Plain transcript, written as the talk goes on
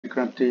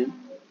শিক্ষার্থী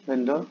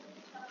বৃন্দ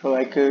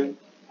সবাইকে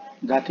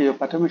জাতীয়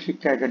প্রাথমিক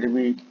শিক্ষা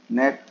একাডেমি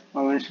ন্যাক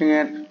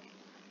ময়মনসিংহের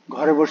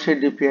ঘরে বসে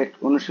ডিপিএড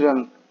অনুশীলন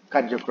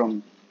কার্যক্রম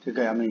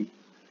থেকে আমি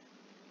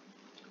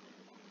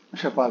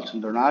সেপাল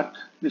চন্দ্রনাথ,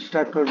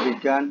 ইনস্ট্রাক্টর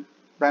বিজ্ঞান,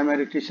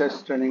 primary teachers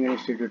training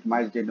institute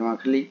Maijdee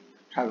Noakhali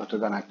স্বাগত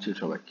জানাচ্ছি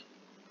সবাইকে।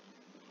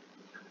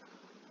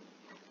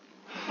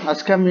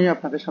 আজকে আমি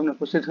আপনাদের সামনে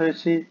উপস্থিত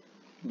হয়েছি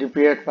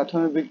ডিপিএড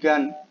প্রাথমিক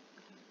বিজ্ঞান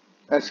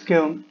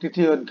আজকেও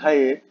তৃতীয়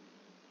অধ্যায়ে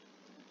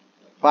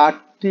পার্ট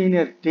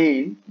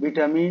 3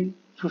 ভিটামিন,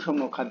 সুষম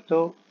খাদ্য,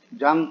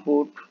 জাঙ্ক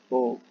ফুড ও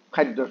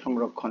খাদ্য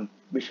সংরক্ষণ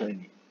বিষয়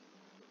নিয়ে।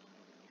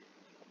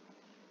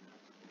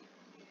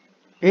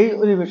 এই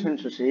অধিবেশন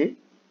শেষে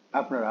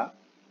আপনারা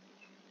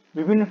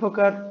বিভিন্ন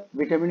প্রকার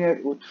ভিটামিনের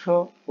উৎস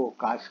ও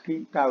কাজ কি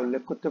তা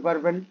উল্লেখ করতে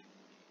পারবেন,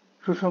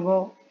 সুষম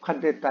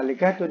খাদ্যের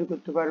তালিকা তৈরি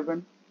করতে পারবেন,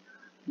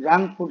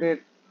 জাঙ্ক ফুডের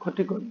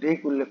ক্ষতিকর দিক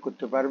উল্লেখ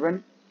করতে পারবেন,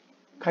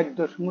 খাদ্য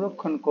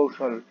সংরক্ষণ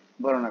কৌশল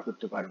বর্ণনা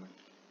করতে পারবেন।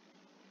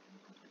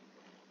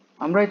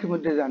 আমরা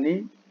ইতিমধ্যে জানি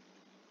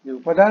যে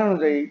উপাদান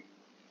অনুযায়ী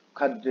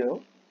খাদ্য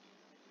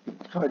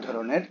 6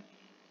 ধরনের: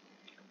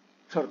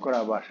 শর্করা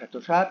বা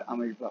শ্বেতসার,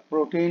 আমিষ বা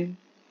প্রোটিন,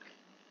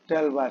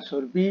 তেল বা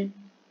চর্বি,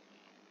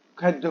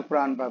 খাদ্য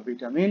প্রাণ বা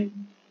ভিটামিন,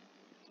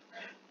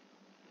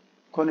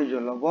 খনিজ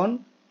লবণ,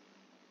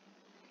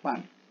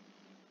 পানি।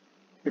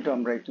 এটা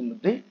আমরা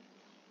ইতিমধ্যেই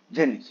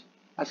জেনেছি।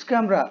 আজকে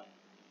আমরা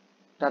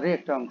তারই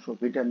একটা অংশ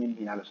ভিটামিন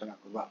নিয়ে আলোচনা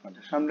করবো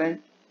আপনাদের সামনে।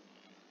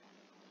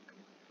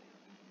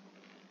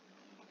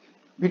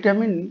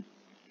 ভিটামিন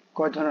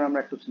কয় ধরনের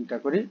আমরা একটু চিন্তা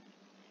করি।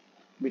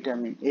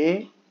 Vitamin A,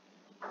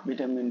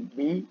 vitamin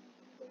B,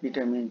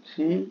 vitamin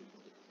C,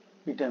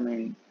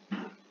 vitamin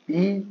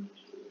E,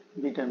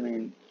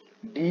 vitamin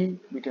D,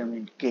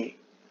 vitamin K.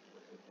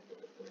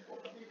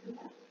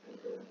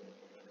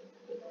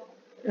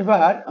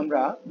 এবার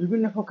আমরা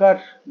বিভিন্ন প্রকার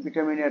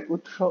ভিটামিনের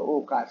উৎস ও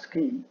কাজ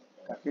কি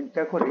তা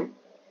চিন্তা করে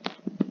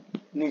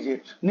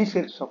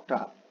নিচের ছকটা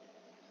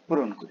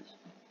পূরণ করি।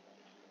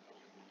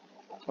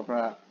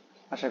 আপনারা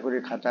আশা করি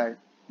খাতায়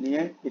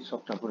নিয়ে এই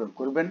ছকটা পূরণ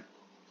করবেন।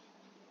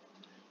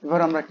 এবার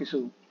আমরা কিছু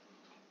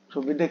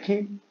ছবি দেখি।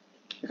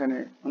 এখানে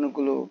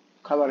অনেকগুলো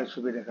খাবারের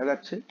ছবি দেখা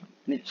যাচ্ছে,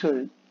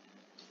 নিশ্চয়ই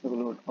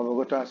এগুলো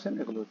অবগত আছেন।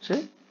 এগুলো হচ্ছে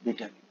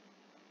ভিটামিন।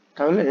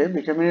 তাহলে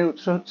ভিটামিনের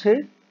উৎস হচ্ছে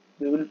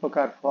বিভিন্ন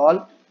প্রকার ফল,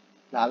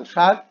 লাল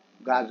শাক,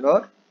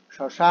 গাজর,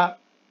 শসা,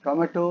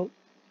 টমেটো,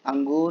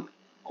 আঙ্গুর,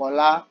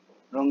 কলা,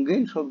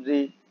 রঙিন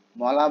সবজি,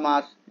 মলা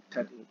মাছ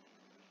ইত্যাদি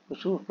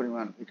প্রচুর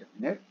পরিমাণ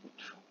ভিটামিনের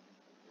উৎস।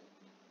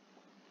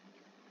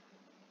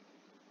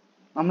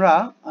 আমরা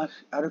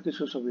আরো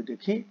কিছু ছবি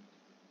দেখি।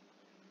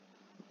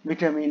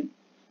 ভিটামিন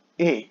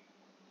এ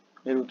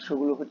এর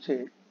উৎসগুলো হচ্ছে,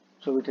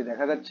 ছবিতে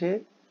দেখা যাচ্ছে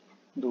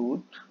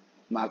দুধ,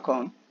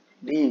 মাখন,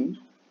 ডিম,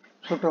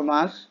 ছোট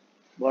মাছ,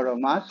 বড়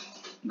মাছ,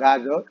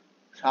 গাজর,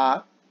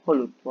 শাক,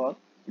 হলুদ ফল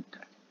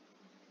ইত্যাদি।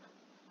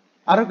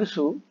 আরো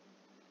কিছু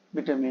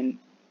ভিটামিন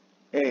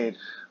এর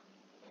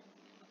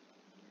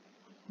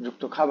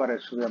যুক্ত খাবারের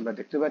ছবি আমরা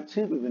দেখতে পাচ্ছি,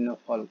 বিভিন্ন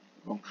ফল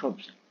এবং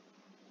সবজি।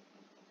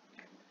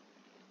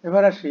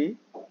 এবার আসি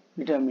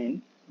ভিটামিন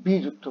বি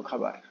যুক্ত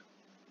খাবার।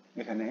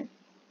 এখানে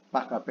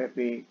পাকা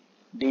পেঁপে,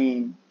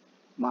 ডিম,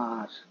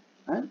 মাছ,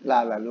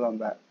 লাল আলু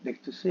আমরা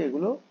দেখতেছি,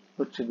 এগুলো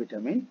হচ্ছে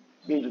ভিটামিন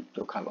বি যুক্ত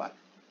খাবার।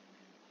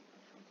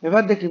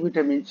 এবার দেখি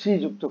ভিটামিন সি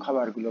যুক্ত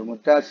খাবারগুলোর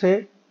মধ্যে আছে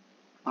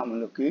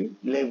আমলকি,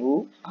 লেবু,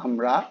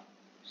 আমড়া,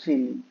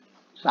 চিনি,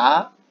 চা,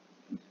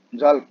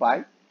 জলপাই,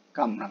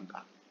 কামরাঙ্গা।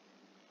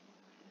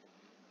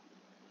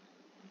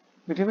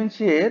 ভিটামিন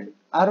সি এর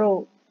আরো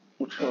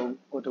উৎস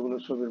কতগুলো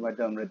ছবির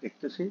মাধ্যমে আমরা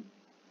দেখতেছি,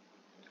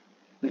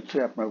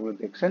 নিশ্চয়ই আপনারা গুলো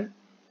দেখছেন।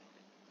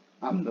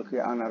 আমলকি,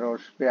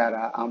 আনারস,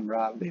 পেয়ারা,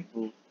 আমড়া,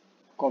 লেবু,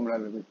 কমলা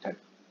লেবু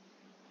ইত্যাদি।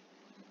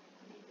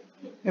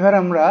 এবার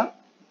আমরা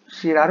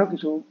সির আরো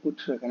কিছু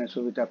উৎস এখানে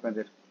ছবিতে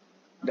আপনাদের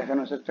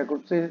দেখানোর চেষ্টা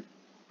করছি।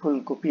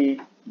 ফুলকপি,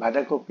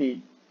 বাঁধাকপি,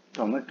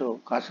 টমেটো,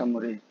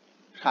 কাঁচামরিচ,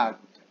 শাক।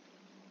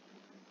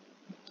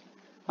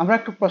 আমরা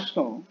একটু প্রশ্ন,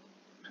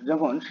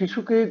 যেমন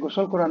শিশুকে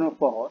গোসল করানোর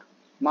পর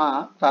মা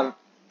তার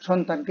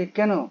সন্তানকে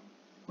কেন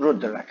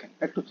রোদে রাখেন,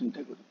 একটু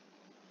চিন্তা করি।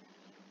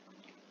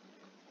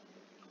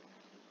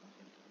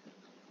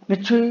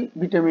 নিশ্চয়ই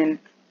ভিটামিন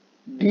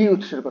ডি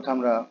উৎসের কথা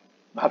আমরা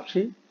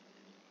ভাবছি।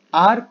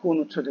 আর কোন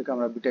উৎস থেকে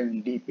আমরা ভিটামিন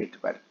ডি পেতে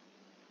পারি?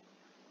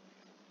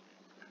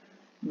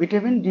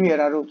 ভিটামিন ডি এর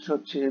আরো উৎস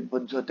হচ্ছে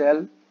ভোজ্য তেল,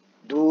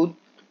 দুধ,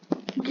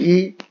 ঘি,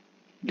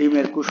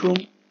 ডিমের কুসুম,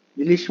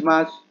 ইলিশ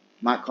মাছ,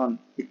 মাখন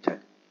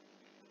ইত্যাদি।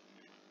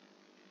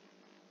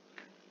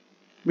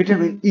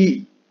 ভিটামিন ই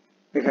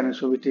এখানে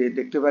ছবিতে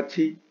দেখতে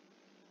পাচ্ছি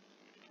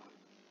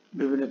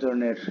বিভিন্ন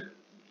ধরনের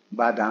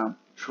বাদাম,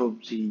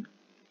 সবজি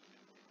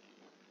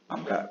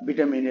আমরা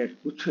ভিটামিনের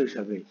উৎস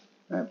হিসাবে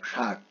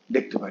শাক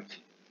দেখতে পাচ্ছি।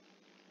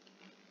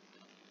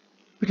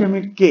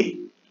 ভিটামিন কে,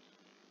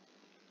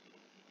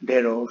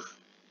 ঢেঁড়স,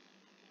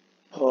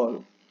 ফল,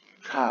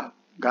 শাক,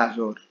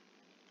 গাজর,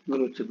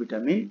 এগুলো হচ্ছে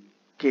ভিটামিন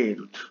কে এর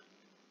উৎস।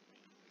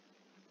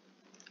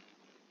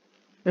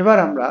 এবার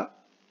আমরা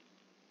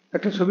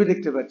একটা ছবি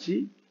দেখতে পাচ্ছি,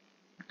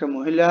 একটা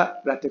মহিলা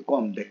রাতে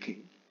কম দেখে,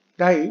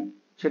 তাই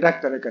সে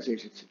ডাক্তারের কাছে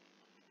এসেছে।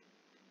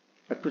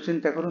 একটু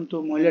চিন্তা করুন তো,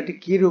 মহিলাটি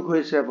কি রোগ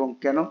হয়েছে এবং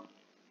কেন?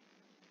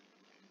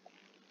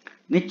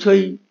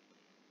 নিশ্চয়ই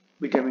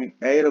ভিটামিন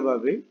এ এর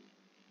অভাবে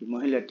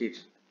মহিলাটির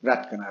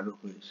রাতকানা রোগ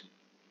হয়েছে।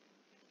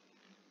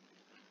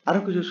 আরো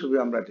কিছু ছবি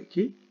আমরা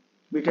দেখি।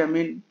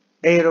 ভিটামিন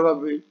এ এর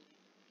অভাবে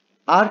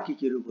আর কি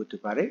কি রোগ হতে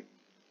পারে,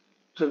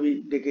 ছবি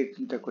দেখে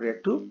চিন্তা করে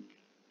একটু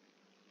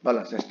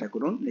বলার চেষ্টা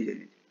করুন নিজে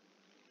নিজে।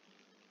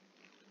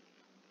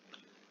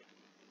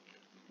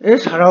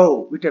 এছাড়াও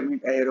ভিটামিন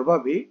এ এর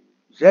অভাবে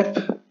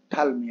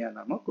জেফথ্যালমিয়া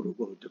নামক রোগ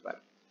হতে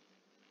পারে।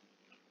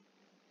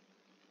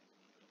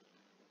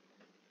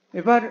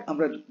 এবার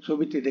আমরা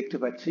ছবিতে দেখতে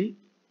পাচ্ছি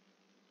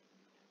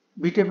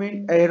ভিটামিন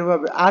এ এর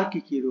অভাবে আর কি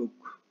কি রোগ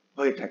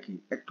হয়ে থাকে,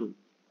 একটু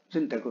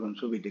চিন্তা করুন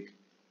ছবি দেখে।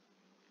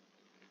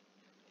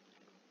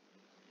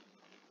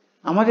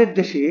 আমাদের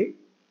দেশে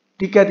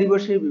টিকা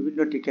দিবসে বিভিন্ন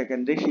টিকা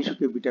কেন্দ্রে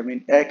শিশুকে ভিটামিন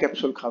এ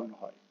ক্যাপসুল খাওয়ানো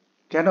হয়।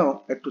 কেন?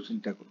 একটু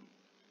চিন্তা করুন।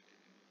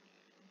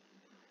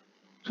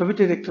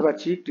 ছবিতে দেখতে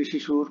পাচ্ছি একটি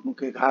শিশুর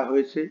মুখে ঘা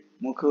হয়েছে,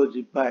 মুখে ও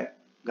জিহ্বায়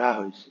ঘা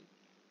হয়েছে।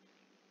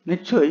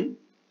 নিশ্চয়ই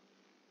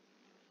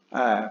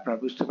আপনারা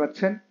বুঝতে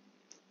পারছেন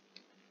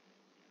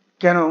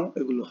কেন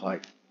এগুলো হয়।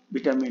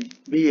 ভিটামিন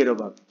বি এর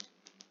অভাব।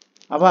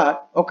 আবার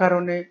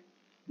অকারণে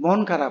মন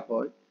খারাপ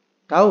হয়,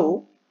 তাও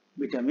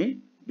ভিটামিন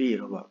বি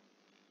এর অভাব।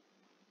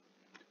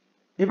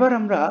 এবার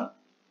আমরা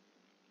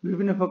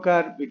বিভিন্ন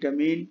প্রকার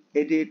ভিটামিন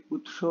এদের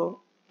উৎস,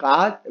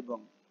 কাজ এবং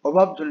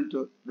অভাবজনিত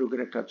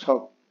রোগের একটা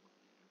ছক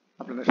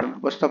আপনাদের সামনে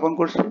উপস্থাপন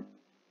করছি।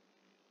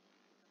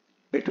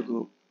 এটুকু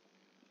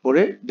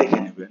পড়ে দেখে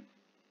নেবেন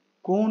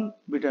কোন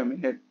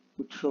ভিটামিনের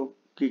উৎস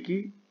কি কি,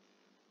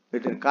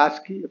 এদের কাজ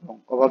কি এবং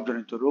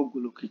অভাবজনিত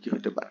রোগগুলো কি কি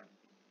হতে পারে।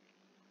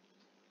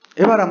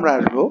 এবার আমরা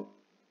আসবো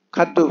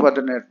খাদ্য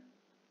উপাদানের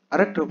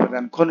আরেকটা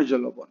উপাদান, খনিজ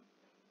লবণ।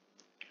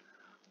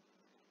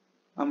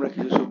 আমরা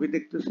কিছু ছবি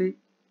দেখতেছি।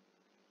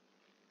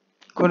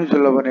 খনিজ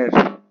লবণের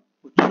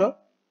উৎস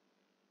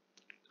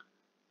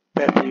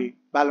পেঁপে,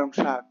 পালং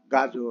শাক,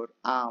 গাজর,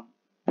 আম,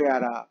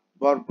 পেয়ারা,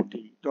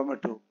 বরবটি,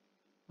 টমেটো,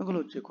 এগুলো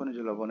হচ্ছে খনিজ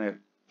লবণের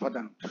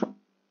প্রধান উৎস।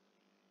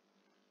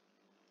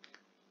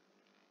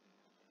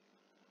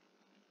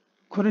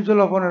 খনিজ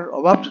লবণের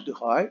অভাব যদি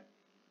হয়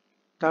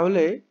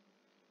তাহলে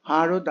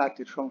হাড় ও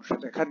দাঁতের সমস্যা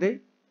দেখা দেয়।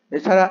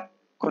 এছাড়া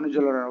খনিজ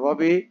লবণের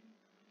অভাবে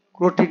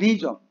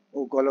ক্রোটিনিজম ও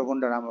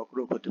গলগন্ডা নামক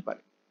রোগ হতে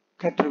পারে।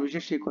 ক্ষেত্র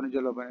বিশেষে খনিজ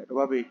লবণের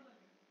অভাবে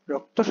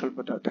রক্ত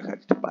স্বল্পতা দেখা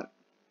দিতে পারে।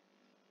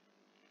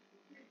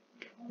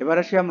 এবার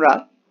আসি আমরা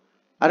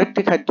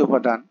আরেকটি খাদ্য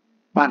উপাদান,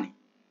 পানি।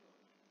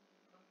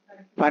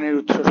 পানির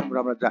উৎস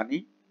আমরা জানি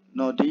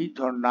নদী,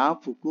 ঝর্ণা,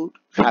 পুকুর,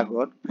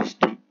 সাগর,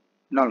 বৃষ্টি,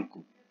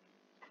 নলকূপ।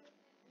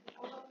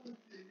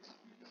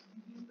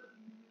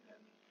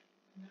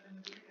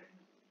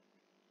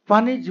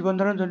 পানি জীবন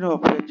ধারণের জন্য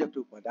অপরিহার্য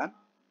উপাদান।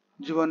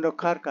 জীবন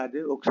রক্ষার কাজে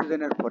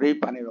অক্সিজেনের পরেই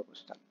পানির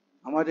অবস্থান।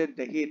 আমাদের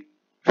দেহের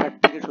 60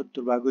 থেকে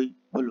 70 ভাগই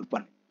হলো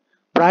পানি।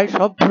 প্রায়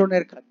সব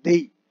ধরনের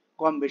খাদ্যেই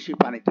কম বেশি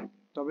পানি থাকে,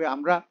 তবে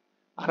আমরা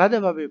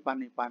আলাদাভাবে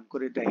পানি পান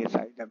করে দেহের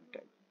চাহিদা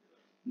মেটাই।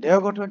 দেহ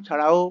গঠন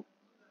ছাড়াও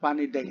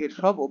পানি দেহের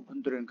সব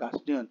অভ্যন্তরীণ কাজ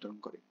নিয়ন্ত্রণ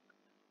করে।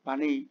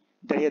 পানি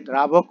দেহে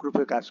দ্রাবক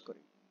রূপে কাজ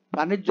করে।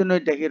 পানির জন্য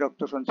দেহে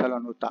রক্ত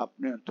সঞ্চালন ও তাপ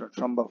নিয়ন্ত্রণ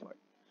সম্ভব হয়।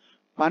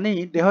 পানি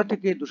দেহ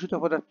থেকে দূষিত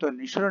পদার্থ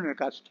নিঃসরণের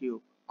কাজটিও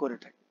করে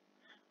থাকে।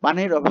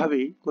 পানির অভাবে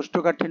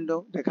কোষ্ঠকাঠিন্য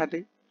দেখা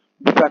দেয়,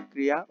 বিপাক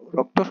ক্রিয়া ও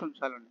রক্ত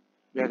সঞ্চালনে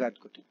ব্যাঘাত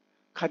ঘটে।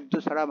 খাদ্য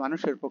ছাড়া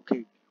মানুষের পক্ষে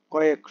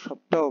কয়েক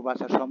সপ্তাহ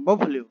বাঁচা সম্ভব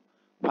হলেও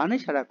পানি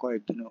ছাড়া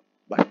কয়েকদিনও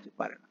বাঁচতে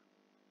পারে না।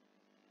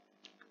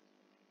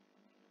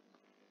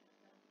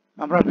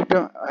 আমরা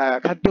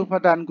খাদ্য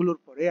উপাদানগুলোর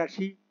পরে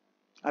আসি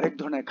আরেক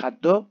ধরনের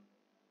খাদ্য,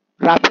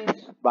 রাফেজ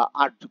বা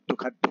আঁশযুক্ত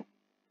খাদ্য।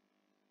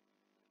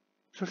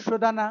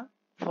 শস্যদানা,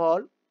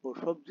 ফল ও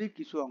সবজির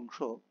কিছু অংশ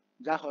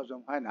যা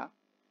হজম হয় না,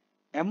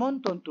 এমন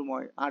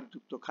তন্তুময়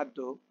আঁশযুক্ত খাদ্য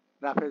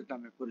রাফেজ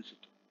নামে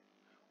পরিচিত।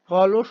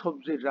 ফল ও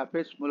সবজির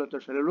রাফেজ মূলত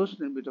সেলুলোজ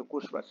নির্মিত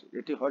কোষপ্রাচীর,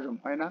 এটি হজম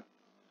হয় না,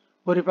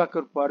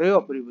 পরিপাকের পরেও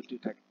অপরিবর্তিত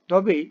থাকে।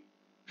 তবে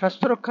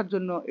স্বাস্থ্য রক্ষার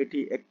জন্য এটি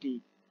একটি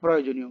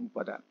প্রয়োজনীয়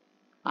উপাদান।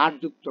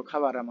 আঁশযুক্ত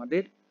খাবার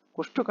আমাদের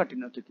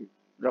কোষ্ঠকাঠিন্য থেকে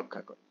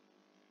রক্ষা করে।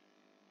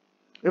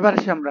 এবার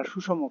আসি আমরা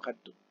সুষম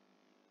খাদ্য।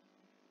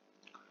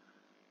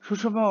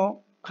 সুষম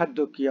খাদ্য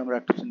কি আমরা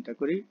একটু চিন্তা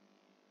করি।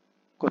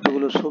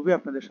 কতগুলো ছবি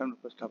আপনাদের সামনে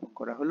উপস্থাপন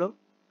করা হলো।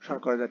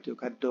 শর্করা জাতীয়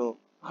খাদ্য,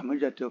 আমিষ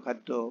জাতীয়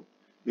খাদ্য,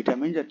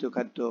 ভিটামিন জাতীয়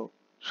খাদ্য,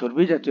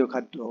 চর্বি জাতীয়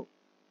খাদ্য।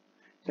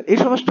 এই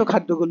সমস্ত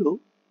খাদ্যগুলো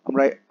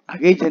আমরা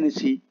আগেই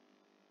জেনেছি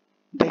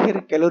দেহের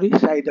ক্যালোরি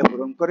চাহিদা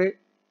পূরণ করে,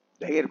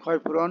 দেহের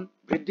ক্ষয়পূরণ,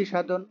 বৃদ্ধি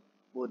সাধন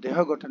ও দেহ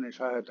গঠনে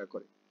সহায়তা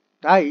করে।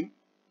 তাই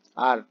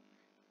আর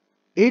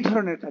এই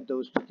ধরনের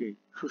খাদ্যবস্তুকে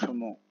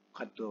সুষম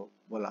খাদ্য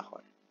বলা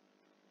হয়।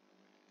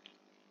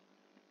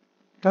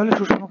 তাহলে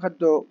সুষম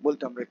খাদ্য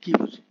বলতে আমরা কি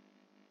বুঝি?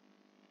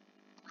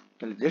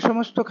 তাহলে যে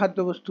সমস্ত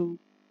খাদ্যবস্তু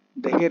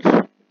দেহের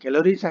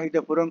ক্যালোরি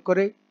চাহিদা পূরণ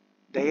করে,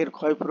 দেহের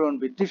ক্ষয়পূরণ,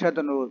 বৃদ্ধি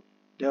সাধন ও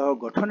দেহ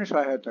গঠনে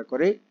সহায়তা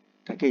করে,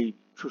 তাকেই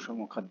সুষম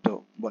খাদ্য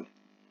বলে।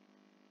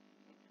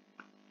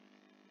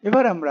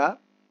 এবার আমরা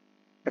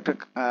একটা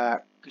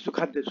কিছু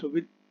খাদ্যের ছবি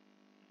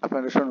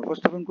আপনাদের সামনে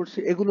উপস্থাপন করছি,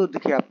 এগুলো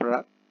দেখে আপনারা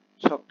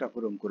ছকটা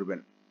পূরণ করবেন।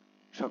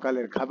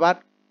 সকালের খাবার,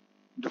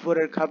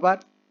 দুপুরের খাবার,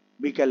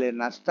 বিকালের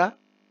নাস্তা,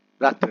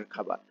 রাতের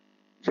খাবার।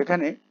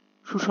 সেখানে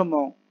সুষম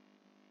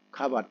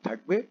খাবার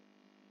থাকবে।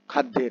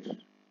 খাদ্যের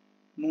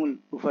মূল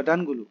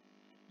উপাদানগুলো,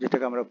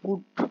 যেটাকে আমরা ফুড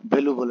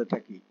ভ্যালু বলে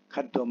থাকি,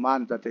 খাদ্য মান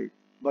যাতে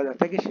বজায়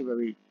থাকে,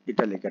 সেভাবেই এই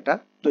তালিকাটা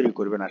তৈরি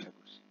করবেন আশা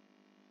করছি।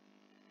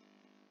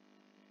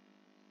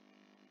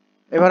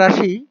 এবার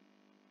আসি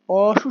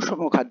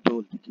অসুষম খাদ্য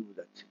বলতে কি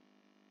বোঝাচ্ছে।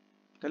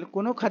 তাহলে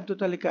কোনো খাদ্য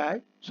তালিকায়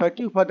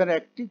 6টি উপাদানের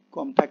একটি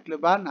কম থাকলে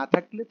বা না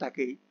থাকলে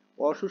তাকেই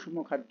অসুষম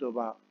খাদ্য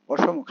বা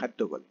অসম খাদ্য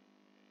বলে।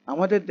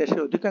 আমাদের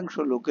দেশের অধিকাংশ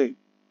লোকেই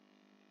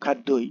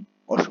খাদ্যই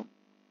অসম।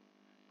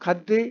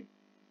 খাদ্যে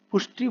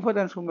পুষ্টি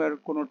উপাদান সমূহের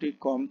কোনোটি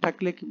কম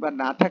থাকলে কিংবা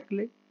না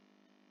থাকলে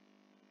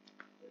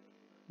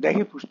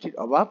দেহে পুষ্টির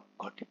অভাব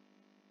ঘটে।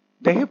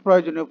 দেহে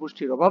প্রয়োজনীয়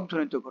পুষ্টির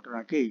অভাবজনিত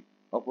ঘটনাকেই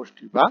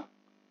অপুষ্টি বা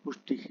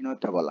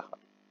পুষ্টিহীনতা বলা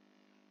হয়।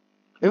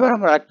 এবার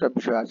আমরা একটা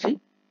বিষয় আছি,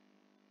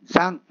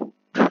 জাঙ্ক ফুড।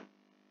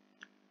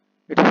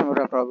 এটা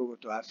সম্পর্কে আপনারা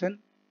অবগত আছেন।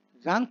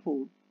 জাঙ্ক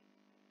ফুড,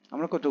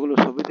 আমরা কতগুলো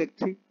ছবি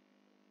দেখছি,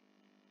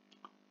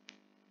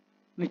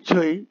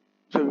 নিশ্চয়ই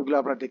ছবিগুলো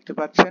আপনারা দেখতে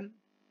পাচ্ছেন।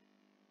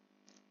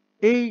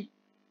 এই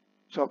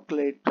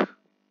চকলেট,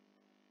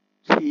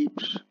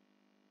 চিপস,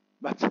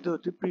 বাচ্চাদের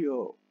অতি প্রিয়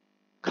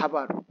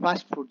খাবার,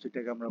 ফাস্ট ফুড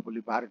যেটাকে আমরা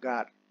বলি,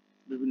 বার্গার,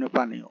 বিভিন্ন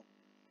পানীয়,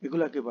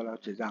 এগুলাকে বলা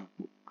হচ্ছে জাঙ্ক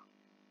ফুড।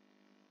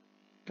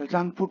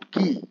 জাঙ্ক ফুড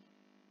কি?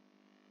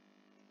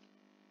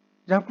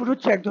 জাঙ্ক ফুড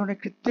হচ্ছে এক ধরনের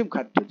কৃত্রিম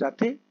খাদ্য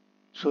যাতে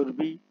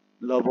চর্বি,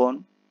 লবণ,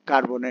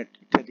 কার্বনেট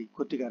ইত্যাদি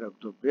ক্ষতিকারক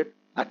দ্রব্যের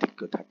আধিক্য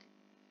থাকে।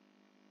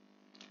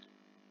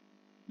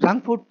 জাঙ্ক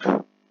ফুড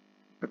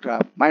একটা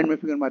মাইন্ড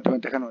ম্যাপিং এর মাধ্যমে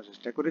দেখানোর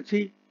চেষ্টা করেছি।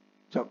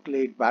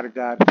 Chocolate,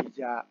 burger,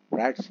 pizza,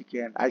 fried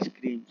chicken,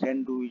 ice cream,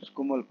 sandwich,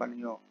 কোমল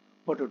পানীয়,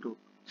 পটেটো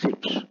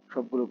চিপস,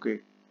 সবগুলোকে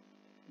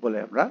বলে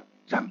আমরা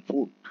জাঙ্ক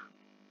ফুড।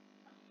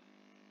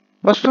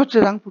 প্রশ্ন হচ্ছে,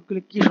 জাঙ্ক ফুড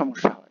গুলো কি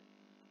সমস্যা হয়?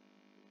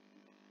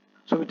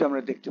 ছবিতে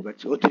আমরা দেখতে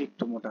পাচ্ছি অতিরিক্ত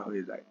মোটা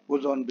হয়ে যায়,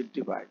 ওজন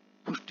বৃদ্ধি পায়,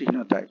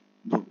 পুষ্টিহীনতায়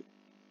ভোগে।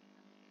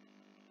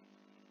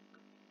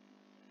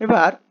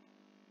 এবার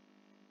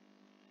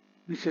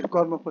নিচের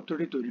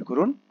কর্মপত্রটি তৈরি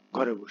করুন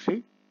ঘরে বসেই।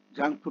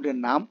 জাঙ্ক ফুডের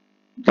নাম,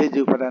 যে যে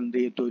উপাদান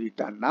দিয়ে তৈরি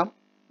তার নাম,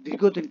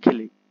 দীর্ঘদিন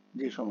খেলে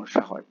যে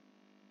সমস্যা হয়।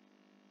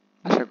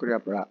 আশা করি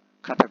আপনারা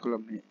খাতা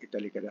কলম নিয়ে এই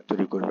তালিকাটা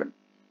তৈরি করবেন।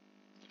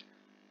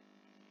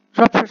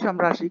 সবশেষে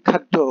আমরা আসি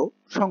খাদ্য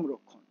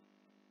সংরক্ষণ।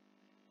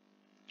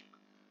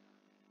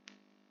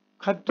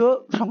 খাদ্য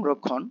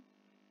সংরক্ষণ,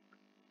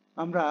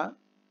 আমরা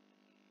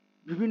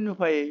বিভিন্ন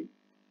উপায়ে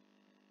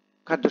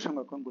খাদ্য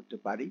সংরক্ষণ করতে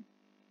পারি।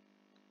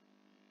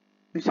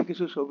 নিচে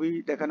কিছু ছবি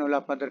দেখানো হলো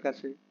আপনাদের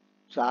কাছে।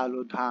 চাল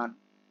ও ধান,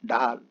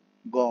 ডাল,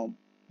 গম,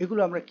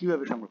 এগুলো আমরা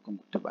কিভাবে সংরক্ষণ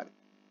করতে পারি?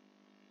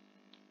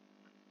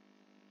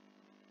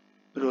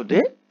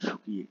 রোদে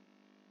শুকিয়ে।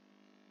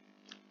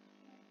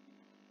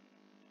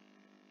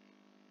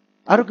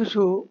 আরো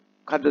কিছু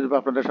খাদ্যদ্রব্য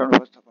আপনাদের সামনে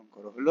উপস্থাপন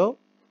করা হলো।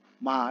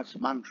 মাছ,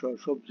 মাংস,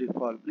 সবজি,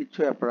 ফল,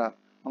 নিশ্চয়ই আপনারা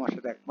আমার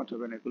সাথে একমত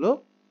হবেন, এগুলো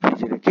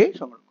ফ্রিজে রেখে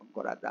সংরক্ষণ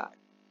করা যায়।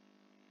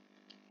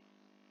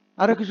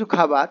 আরো কিছু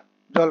খাবার,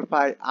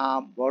 জলপাই,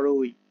 আম,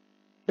 বড়ই,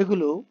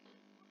 এগুলো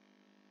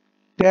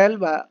তেল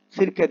বা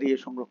সিরকা দিয়ে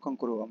সংরক্ষণ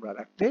করেও আমরা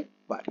রাখতে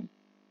পারি।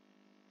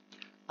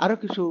 আরো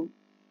কিছু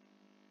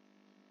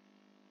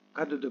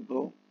খাদ্যদ্রব্য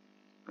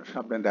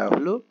সামনে দেওয়া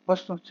হলো।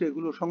 প্রশ্ন হচ্ছে,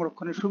 এগুলো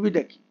সংরক্ষণের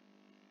সুবিধা কি?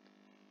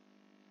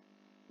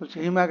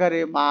 হিমাগারে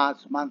মাছ,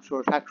 মাংস,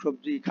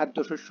 শাকসবজি,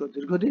 খাদ্যশস্য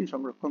দীর্ঘদিন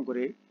সংরক্ষণ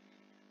করে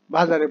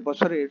বাজারে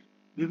বছরের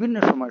বিভিন্ন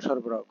সময়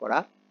সরবরাহ করা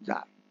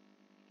যায়।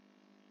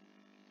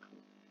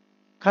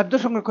 খাদ্য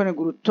সংরক্ষণের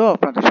গুরুত্ব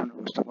আপনাদের সামনে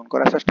উপস্থাপন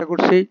করার চেষ্টা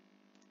করছি।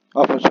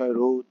 অপচয়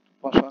রোধ,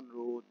 পচন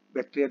রোধ,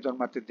 ব্যাকটেরিয়া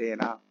জন্মাতে দেয়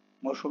না,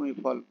 মৌসুমী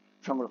ফল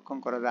সংরক্ষণ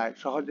করা যায়,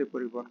 সহজে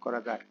পরিবহন করা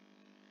যায়।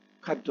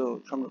 খাদ্য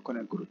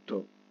সংরক্ষণের গুরুত্ব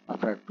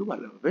আপনারা একটু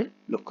ভালোভাবে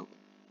লক্ষ্য করুন।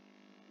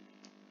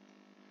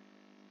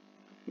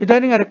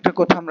 ইদানিং আরেকটা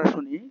কথা আমরা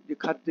শুনি যে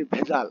খাদ্যে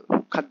ভেজাল,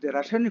 খাদ্যে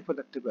রাসায়নিক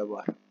পদার্থের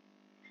ব্যবহার।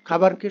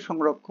 খাবারকে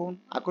সংরক্ষণ,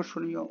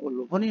 আকর্ষণীয় ও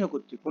লোভনীয়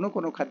করতে কোনো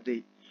কোনো খাদ্যে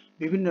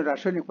বিভিন্ন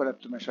রাসায়নিক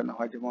পদার্থ মেশানো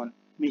হয়, যেমন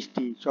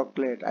মিষ্টি,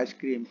 চকলেট,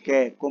 আইসক্রিম,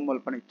 কেক, কোমল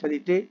পানি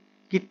ইত্যাদিতে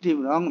কৃত্রিম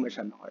রং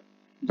মেশানো হয়,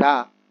 যা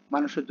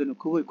মানুষের জন্য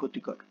খুবই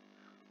ক্ষতিকর।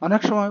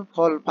 অনেক সময়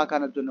ফল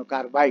পাকানোর জন্য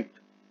কার্বাইড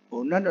ও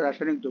অন্যান্য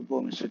রাসায়নিক দ্রব্য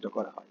মিশ্রিত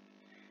করা হয়।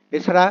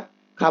 এছাড়া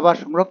খাবার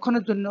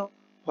সংরক্ষণের জন্য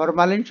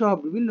ফরমালিন সহ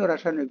বিভিন্ন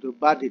রাসায়নিক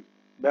দ্রব্যাদির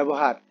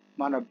ব্যবহার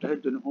মানবদেহের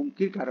জন্য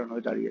হুমকির কারণ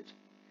হয়ে দাঁড়িয়েছে।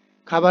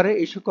 খাবারে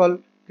এই সকল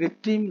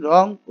কৃত্রিম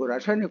রং ও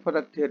রাসায়নিক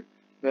পদার্থের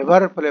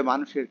ব্যবহারের ফলে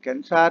মানুষের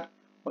ক্যান্সার,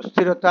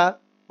 অস্থিরতা,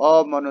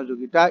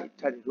 অমনোযোগিতা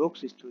ইত্যাদি রোগ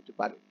সৃষ্টি হতে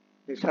পারে।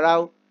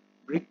 এছাড়াও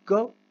বৃক্ক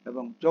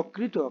এবং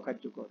যকৃত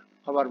অকার্যকর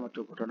হবার মতো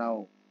ঘটনাও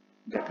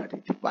দেখা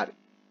দিতে পারে।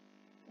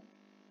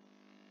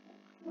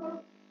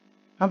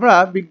 আমরা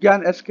বিজ্ঞান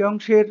এসকে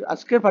অংশের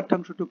আজকের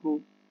পাঠ্যাংশটুকু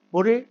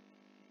পড়ে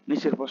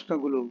নিচের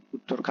প্রশ্নগুলো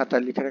উত্তর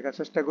খাতায় লিখে রাখার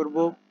চেষ্টা করব।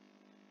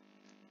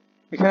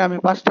 এখানে আমি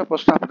 5টা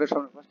প্রশ্ন আপনাদের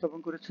সামনে উপস্থাপন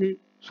করেছি।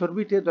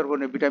 চর্বিতে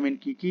দ্রবণে ভিটামিন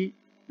কি কি?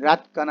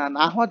 রাত কানা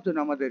না হওয়ার জন্য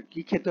আমাদের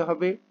কি খেতে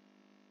হবে?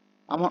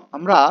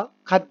 আমরা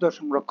খাদ্য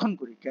সংরক্ষণ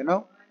করি কেন?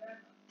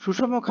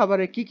 সুষম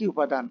খাবারে কি কি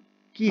উপাদান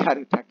কি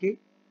হারে থাকে?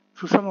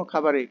 সুষম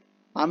খাবারে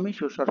আমিষ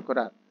ও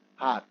শর্করার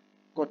হার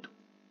কত?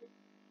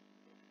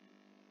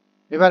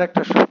 এবার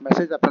একটা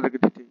মেসেজ আপনাদেরকে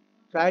দিতে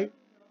চাই,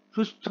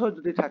 সুস্থ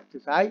যদি থাকতে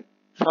চাই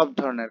সব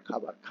ধরনের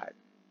খাবার খায়।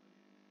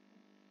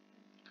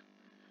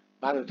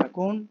 ভালো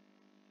থাকুন।